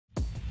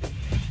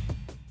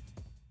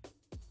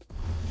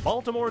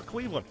Baltimore at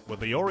Cleveland with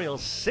the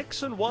Orioles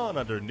 6-1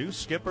 under new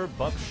skipper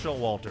Buck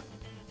Showalter.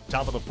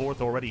 Top of the fourth,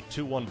 already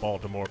 2-1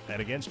 Baltimore.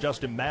 And against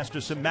Justin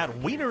Masterson, Matt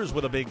Wieters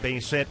with a big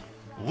base hit.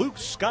 Luke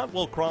Scott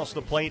will cross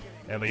the plate,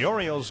 and the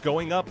Orioles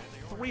going up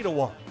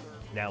 3-1.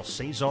 Now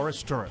Cesar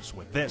Izturis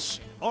with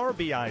this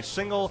RBI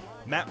single.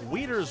 Matt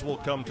Wieters will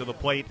come to the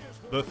plate.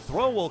 The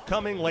throw will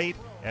come in late,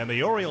 and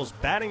the Orioles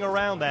batting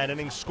around that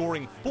inning,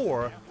 scoring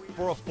 4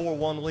 for a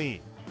 4-1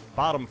 lead.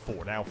 Bottom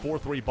four, now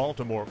 4-3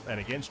 Baltimore, and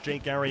against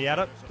Jake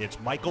Arrieta, it's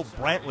Michael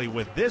Brantley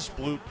with this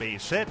blue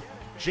base hit.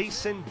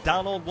 Jason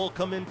Donald will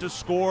come in to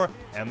score,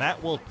 and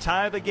that will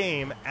tie the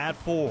game at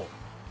 4.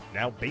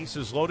 Now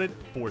bases loaded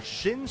for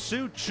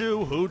Shin-Soo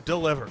Choo, who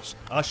delivers.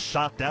 A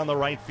shot down the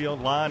right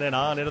field line and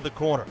on into the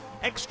corner.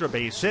 Extra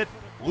base hit.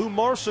 Lou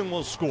Marson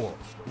will score.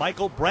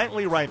 Michael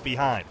Brantley right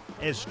behind.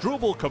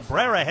 Asdrubal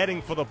Cabrera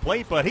heading for the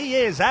plate, but he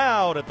is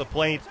out at the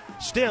plate.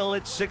 Still,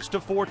 it's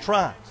 6-4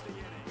 try.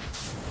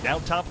 Now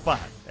top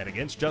five, and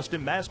against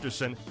Justin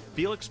Masterson,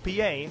 Felix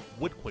PA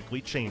would quickly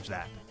change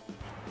that.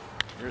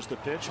 Here's the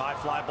pitch, high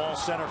fly ball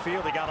center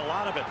field. He got a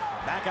lot of it.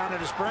 Back on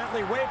it is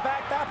Brantley, way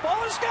back. That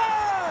ball is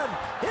gone!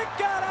 It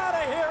got out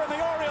of here, and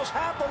the Orioles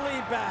have the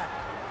lead back.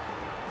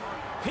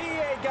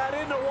 PA got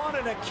into one,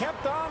 and it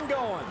kept on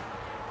going.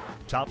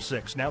 Top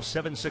six, now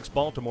 7-6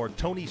 Baltimore.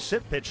 Tony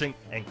Sipp pitching,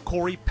 and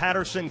Corey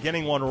Patterson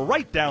getting one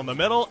right down the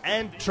middle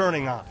and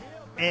turning on.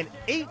 An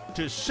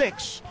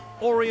 8-6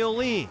 Oriole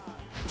lead.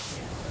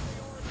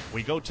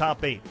 We go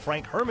top eight.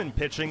 Frank Herrmann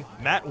pitching.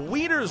 Matt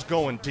Wieters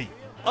going deep.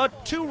 A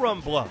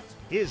 2-run blow.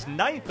 His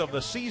 9th of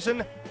the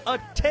season. A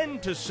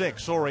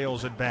 10-6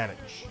 Orioles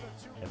advantage.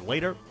 And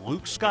later,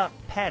 Luke Scott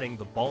padding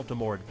the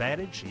Baltimore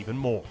advantage even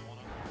more.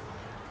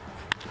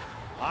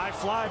 High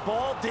fly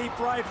ball, deep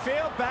right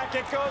field. Back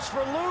it goes for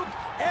Luke,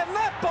 and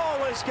that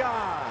ball is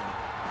gone.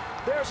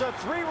 There's a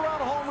 3-run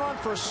home run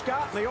for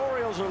Scott, and the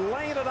Orioles are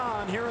laying it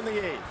on here in the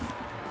 8th.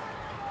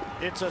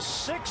 It's a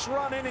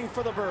 6-run inning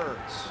for the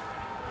Birds.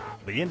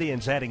 The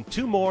Indians adding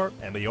 2 more,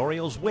 and the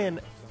Orioles win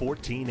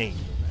 14-8.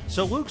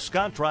 So Luke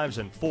Scott drives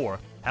in 4.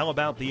 How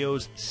about the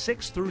O's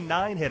 6 through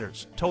 9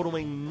 hitters,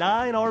 totaling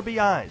 9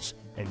 RBIs,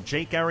 and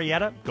Jake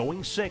Arrieta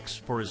going 6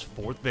 for his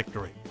 4th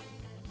victory.